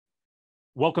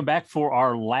Welcome back for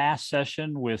our last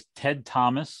session with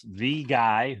Ted.Thomas, the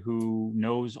guy who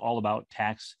knows all about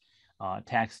tax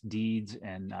deeds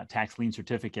and tax lien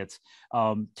certificates.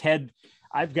 Ted,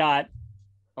 I've got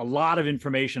a lot of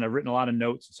information. I've written a lot of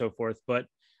notes and so forth, but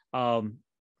a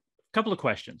couple of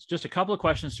questions, just a couple of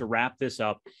questions to wrap this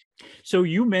up. So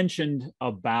you mentioned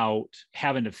about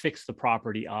having to fix the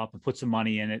property up and put some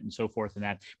money in it and so forth and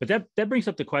that. But that brings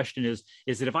up the question is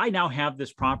that if I now have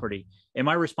this property, am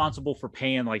I responsible for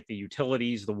paying like the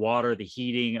utilities, the water, the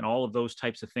heating, and all of those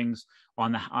types of things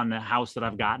on the house that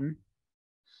I've gotten?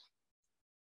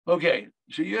 Okay,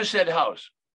 so you said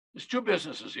house. There's two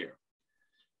businesses here.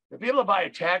 The people that buy a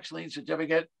tax lien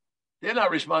certificate, they're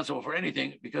not responsible for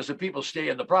anything because the people stay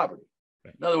in the property.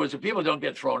 Right. In other words, the people don't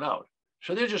get thrown out.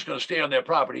 So they're just going to stay on their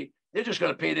property. They're just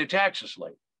going to pay their taxes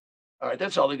late. All right,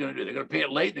 that's all they're going to do. They're going to pay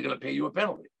it late. They're going to pay you a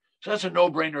penalty. So that's a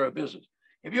no-brainer of business.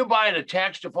 If you're buying a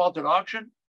tax defaulted auction,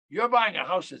 you're buying a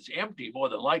house that's empty more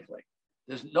than likely.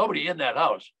 There's nobody in that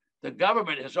house. The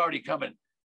government has already come and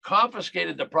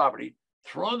confiscated the property,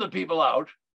 thrown the people out,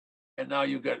 and now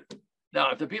you get.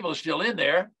 Now, if the people are still in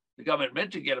there, the government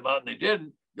meant to get them out and they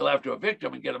didn't, you'll have to evict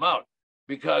them and get them out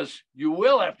because you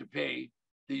will have to pay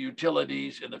the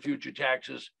utilities and the future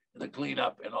taxes and the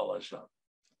cleanup and all that stuff.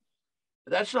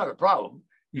 But that's not a problem.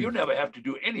 You never have to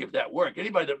do any of that work.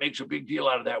 Anybody that makes a big deal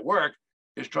out of that work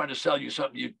is trying to sell you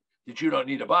something that you don't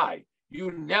need to buy.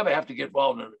 You never have to get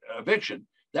involved in an eviction.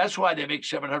 That's why they make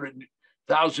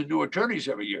 700,000 new attorneys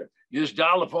every year. You just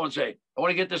dial the phone and say, I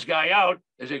want to get this guy out.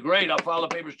 They say, great, I'll file the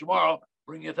papers tomorrow.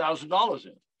 Bring you $1,000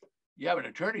 in. You have an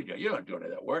attorney, you're not doing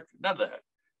any of that work, none of that.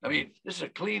 I mean, this is a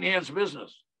clean hands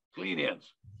business, clean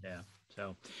hands. Yeah.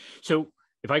 So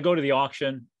if I go to the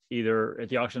auction, either at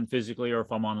the auction physically or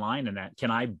if I'm online and that, can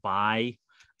I buy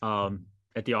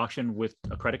at the auction with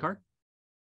a credit card?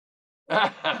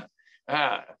 All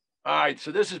right.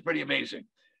 So this is pretty amazing.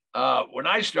 When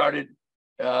I started,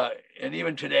 and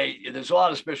even today, there's a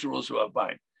lot of special rules about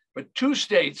buying, but two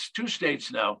states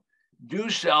now do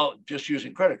sell just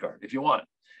using credit card if you want.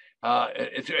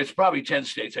 It's probably 10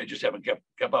 states. I just haven't kept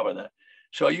up on that.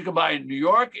 So you can buy in New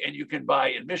York and you can buy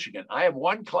in Michigan. I have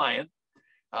one client.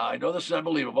 I know this is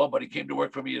unbelievable, but he came to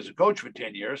work for me as a coach for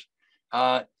 10 years.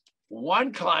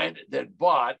 One client that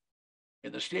bought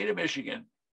in the state of Michigan,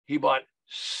 he bought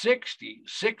 60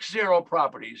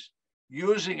 properties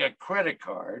using a credit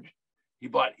card. He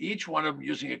bought each one of them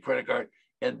using a credit card.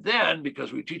 And then,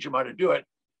 because we teach him how to do it,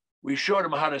 we showed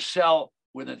him how to sell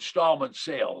with installment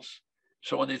sales.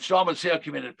 So when the installment sale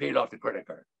came in, it paid off the credit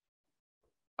card.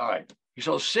 All right. He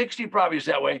sold 60 properties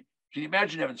that way. Can you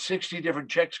imagine having 60 different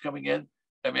checks coming in?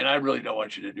 I mean, I really don't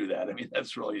want you to do that. I mean,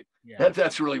 that's really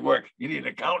that's really work. You need an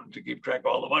accountant to keep track of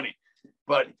all the money.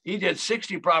 But he did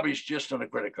 60 properties just on a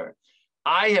credit card.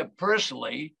 I have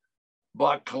personally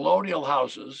bought colonial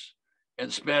houses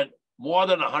and spent more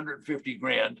than 150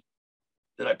 grand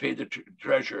that I paid the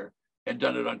treasurer and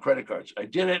done it on credit cards. I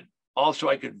did it also.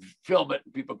 I could film it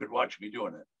and people could watch me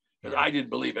doing it because I didn't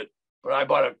believe it. But I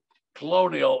bought a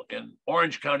colonial in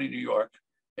Orange County, New York,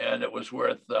 and it was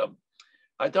worth,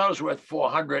 I thought it was worth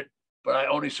 400, but I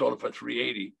only sold it for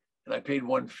 380, and I paid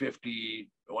 150,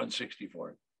 160 for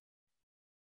it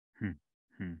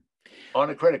on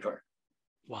a credit card.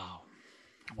 Wow.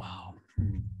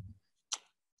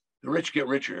 The rich get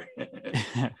richer.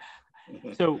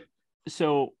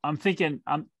 So I'm trying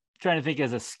to think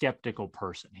as a skeptical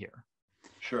person here.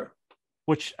 Sure.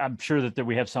 Which I'm sure that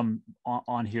we have some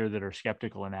on here that are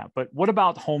skeptical in that. But what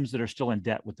about homes that are still in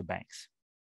debt with the banks?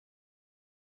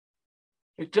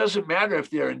 It doesn't matter if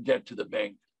they're in debt to the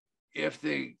bank. If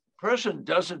the person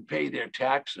doesn't pay their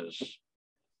taxes,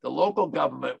 the local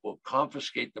government will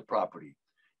confiscate the property.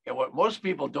 And what most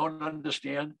people don't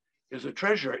understand is the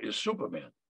treasurer is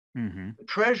Superman. Mm-hmm. The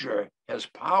treasurer has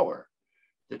power.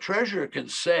 The treasurer can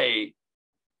say,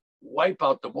 wipe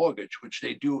out the mortgage, which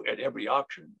they do at every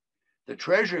auction. The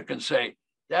treasurer can say,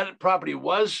 that property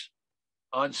was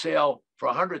on sale for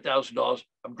 $100,000.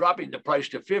 I'm dropping the price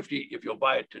to 50 if you'll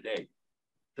buy it today.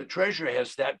 The treasurer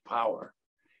has that power.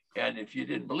 And if you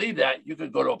didn't believe that, you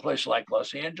could go to a place like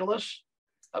Los Angeles.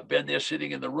 I've been there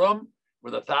sitting in the room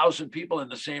with 1,000 people in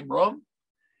the same room.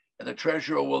 And the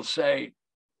treasurer will say,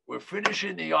 we're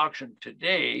finishing the auction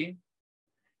today.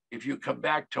 If you come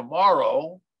back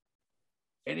tomorrow,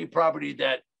 any property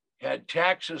that had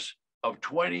taxes of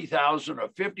 20,000 or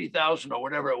 50,000 or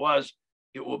whatever it was,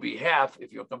 it will be half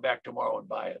if you'll come back tomorrow and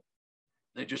buy it.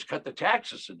 They just cut the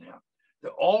taxes in half.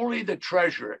 Only the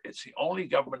treasurer, it's the only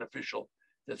government official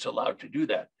that's allowed to do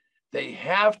that. They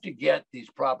have to get these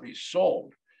properties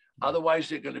sold. Otherwise,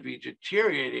 they're going to be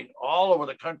deteriorating all over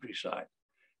the countryside.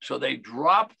 So they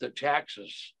drop the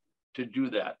taxes to do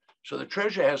that. So the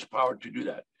treasurer has power to do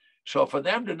that. So for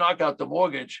them to knock out the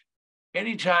mortgage,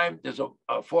 anytime there's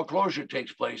a foreclosure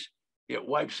takes place, it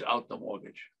wipes out the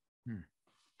mortgage.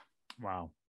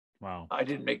 Wow. Wow. I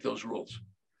didn't make those rules.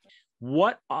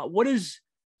 What is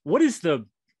the,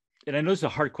 and I know it's a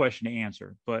hard question to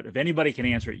answer, but if anybody can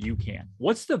answer it, you can.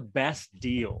 What's the best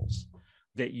deals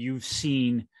that you've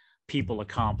seen people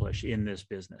accomplish in this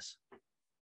business?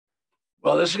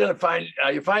 Well, this is going to find,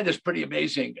 you find this pretty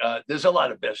amazing. There's a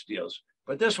lot of best deals,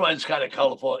 but this one's kind of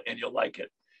colorful and you'll like it.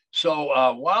 So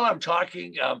while I'm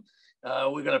talking,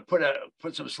 we're going to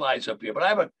put some slides up here, but I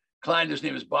have a client, his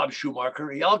name is Bob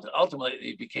Schumacher. He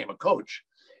ultimately became a coach.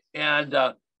 And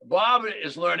Bob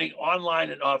is learning online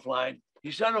and offline.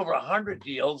 He's done over 100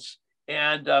 deals.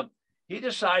 And he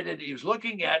decided he was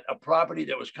looking at a property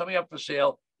that was coming up for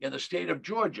sale in the state of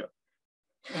Georgia.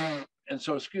 And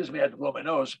so, excuse me, I had to blow my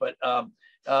nose, but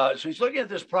so he's looking at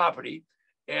this property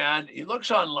and he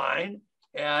looks online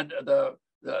and the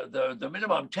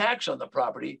minimum tax on the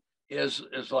property is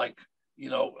like,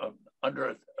 you know,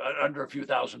 under a few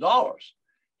 $1,000s.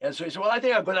 And so he said, well, I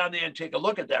think I'll go down there and take a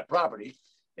look at that property.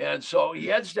 And so he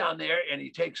heads down there and he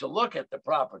takes a look at the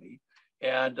property.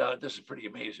 And this is pretty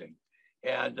amazing.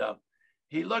 And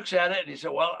he looks at it and he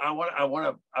said, well, I want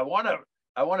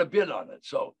to bid on it.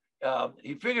 So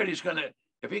he figured he's going to,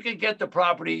 if he can get the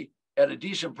property at a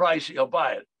decent price, he'll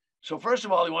buy it. So first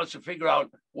of all, he wants to figure out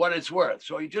what it's worth.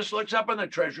 So he just looks up on the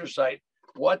treasurer's site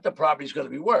what the property is going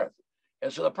to be worth.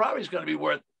 And so the property is going to be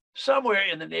worth somewhere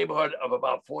in the neighborhood of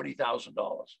about $40,000.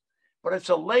 But it's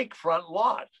a lakefront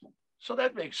lot. So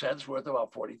that makes sense, worth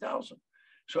about $40,000.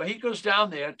 So he goes down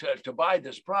there to buy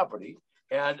this property,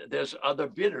 and there's other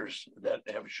bidders that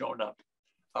have shown up.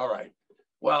 All right.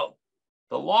 Well,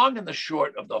 the long and the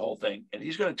short of the whole thing, and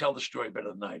he's going to tell the story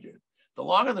better than I did. The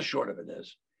long and the short of it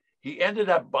is he ended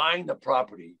up buying the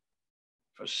property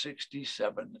for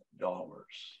 $67.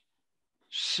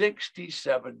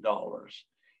 $67.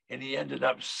 And he ended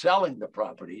up selling the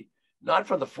property, not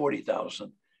for the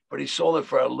 $40,000, but he sold it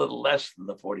for a little less than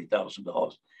the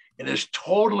 $40,000. And his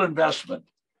total investment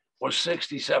was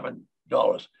 $67.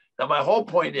 Now, my whole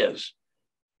point is,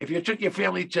 if you took your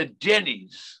family to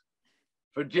Denny's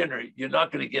for dinner, you're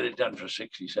not going to get it done for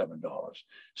 $67.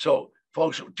 So,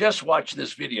 folks, just watch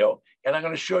this video, and I'm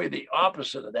going to show you the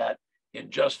opposite of that in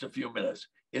just a few minutes.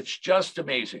 It's just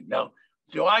amazing. Now,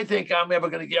 do I think I'm ever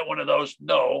going to get one of those?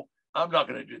 No, I'm not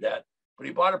going to do that. But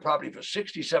he bought a property for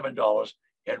 $67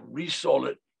 and resold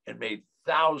it and made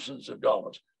thousands of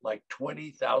dollars, like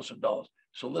 $20,000.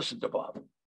 So listen to Bob.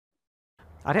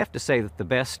 I'd have to say that the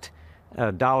best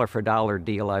dollar for dollar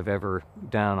deal I've ever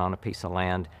done on a piece of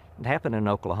land, it happened in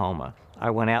Oklahoma. I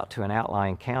went out to an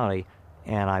outlying county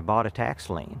and I bought a tax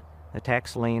lien. The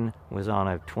tax lien was on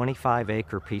a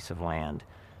 25-acre piece of land.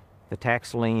 The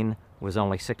tax lien was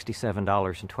only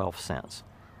 $67.12.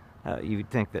 You'd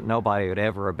think that nobody would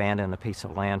ever abandon a piece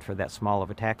of land for that small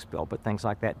of a tax bill, but things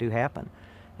like that do happen.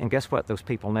 And guess what? Those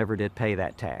people never did pay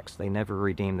that tax. They never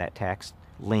redeemed that tax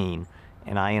lien,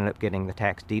 and I ended up getting the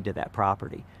tax deed to that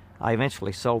property. I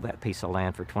eventually sold that piece of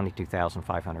land for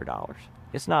 $22,500.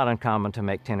 It's not uncommon to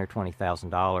make $10,000 or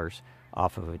 $20,000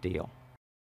 off of a deal.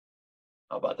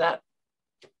 How about that?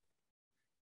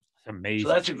 It's amazing.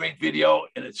 So that's a great video,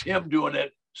 and it's him doing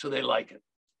it, so they like it.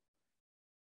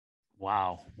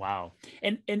 Wow. Wow.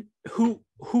 And who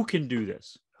can do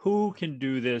this? Who can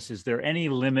do this? Is there any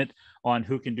limit on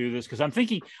who can do this? Because I'm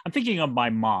thinking of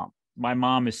my mom. My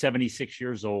mom is 76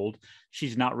 years old.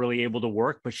 She's not really able to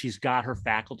work, but she's got her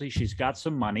faculty. She's got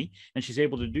some money, and she's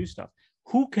able to do stuff.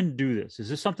 Who can do this? Is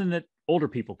this something that older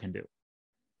people can do?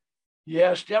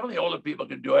 Yes, definitely older people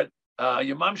can do it.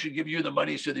 Your mom should give you the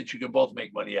money so that you can both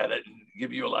make money at it and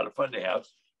give you a lot of fun to have.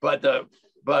 But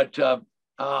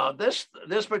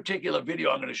this particular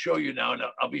video I'm going to show you now, and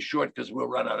I'll be short because we'll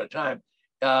run out of time.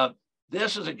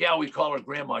 This is a gal, we call her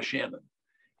Grandma Shannon.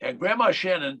 And Grandma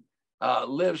Shannon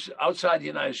lives outside the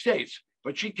United States,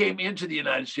 but she came into the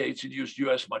United States and used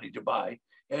U.S. money to buy.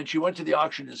 And she went to the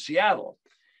auction in Seattle.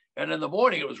 And in the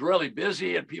morning, it was really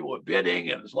busy and people were bidding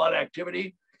and there's a lot of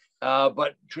activity.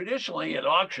 But traditionally at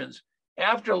auctions,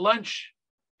 after lunch,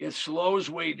 it slows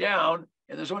way down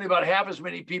and there's only about half as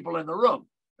many people in the room.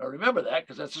 Now remember that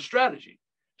because that's a strategy.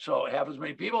 So half as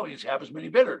many people means half as many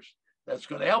bidders. That's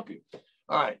going to help you.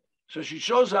 All right. So she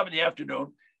shows up in the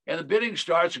afternoon and the bidding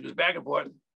starts and goes back and forth.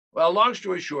 Well, long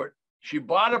story short, she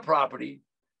bought a property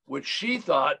which she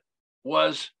thought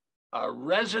was a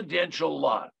residential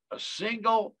lot, a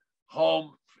single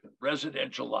home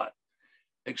residential lot,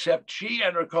 except she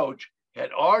and her coach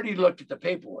had already looked at the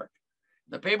paperwork.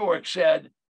 The paperwork said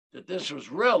that this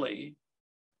was really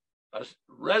a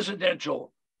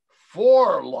residential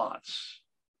 4 lots,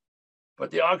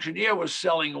 but the auctioneer was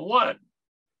selling 1,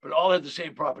 but all had the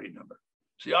same property number.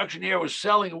 So the auctioneer was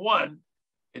selling 1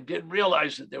 and didn't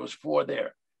realize that there was 4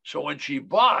 there. So when she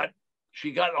bought,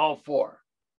 she got all 4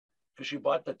 because she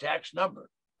bought the tax number.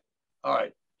 All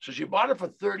right, so she bought it for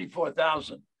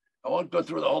 $34,000. I won't go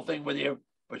through the whole thing with you,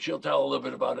 but she'll tell a little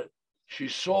bit about it. She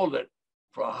sold it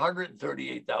for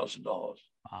 $138,000. Wow.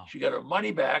 She got her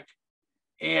money back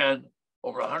and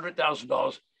over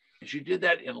 $100,000, and she did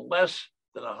that in less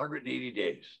than 180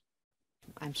 days.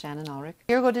 I'm Shannon Ulrich.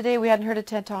 A year ago today, we hadn't heard of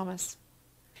Ted.Thomas.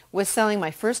 With selling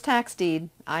my first tax deed,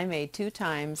 I made 2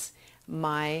 times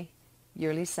my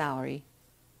yearly salary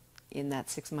in that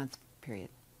 6-month period.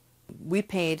 We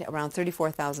paid around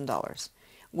 $34,000,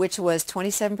 which was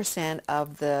 27%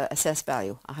 of the assessed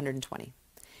value, $120,000.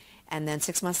 And then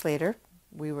 6 months later,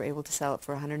 we were able to sell it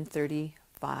for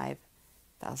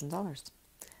 $135,000,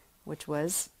 which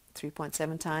was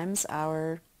 3.7 times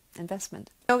our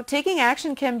investment. So taking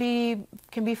action can be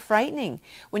frightening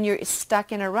when you're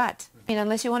stuck in a rut. I mean,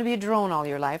 unless you want to be a drone all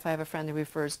your life. I have a friend who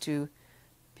refers to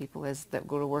people that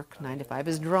go to work 9 to 5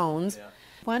 as drones. Yeah.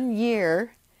 1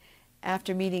 year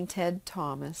after meeting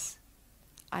Ted.Thomas,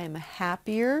 I am a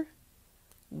happier,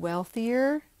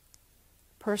 wealthier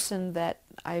person that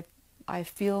I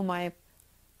feel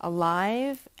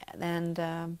alive, and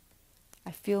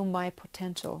I feel my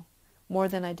potential more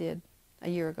than I did a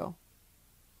year ago.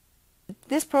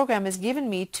 This program has given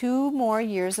me 2 more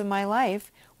years of my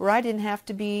life where I didn't have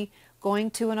to be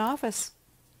going to an office.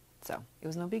 So it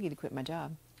was no biggie to quit my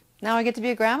job. Now I get to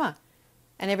be a grandma,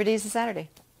 and every day is a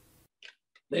Saturday.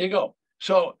 There you go.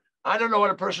 So I don't know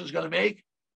what a person's going to make.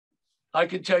 I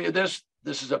can tell you this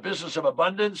is a business of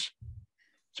abundance.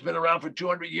 It's been around for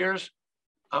 200 years.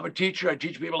 I'm a teacher. I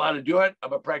teach people how to do it.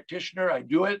 I'm a practitioner. I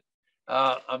do it.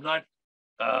 I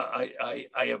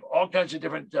have all kinds of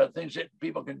different things that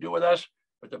people can do with us.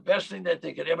 But the best thing that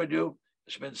they could ever do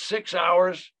is spend 6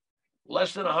 hours,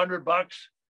 less than $100.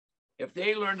 If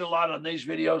they learned a lot on these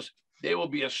videos, they will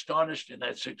be astonished in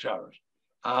that 6 hours.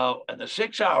 And the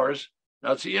 6 hours,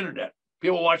 now it's the internet.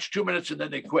 People watch 2 minutes and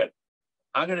then they quit.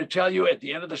 I'm going to tell you at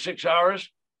the end of the 6 hours,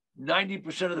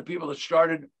 90% of the people that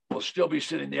started will still be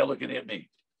sitting there looking at me.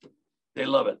 They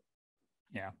love it.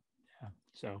 Yeah.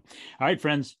 So, all right,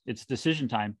 friends, it's decision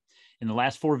time. In the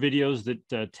last 4 videos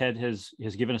that Ted has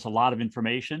given us a lot of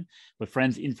information, but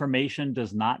friends, information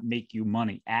does not make you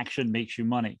money. Action makes you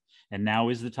money. And now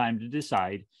is the time to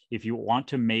decide if you want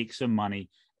to make some money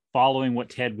following what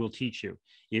Ted will teach you.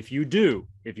 If you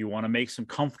want to make some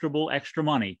comfortable extra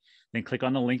money, then click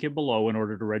on the link below in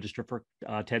order to register for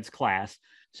Ted's class.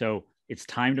 So it's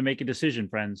time to make a decision,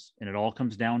 friends, and it all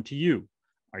comes down to you.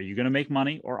 Are you going to make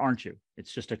money or aren't you?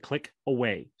 It's just a click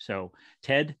away. So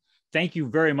Ted, thank you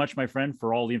very much, my friend,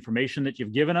 for all the information that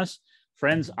you've given us.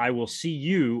 Friends, I will see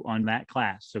you on that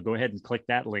class. So go ahead and click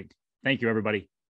that link. Thank you, everybody.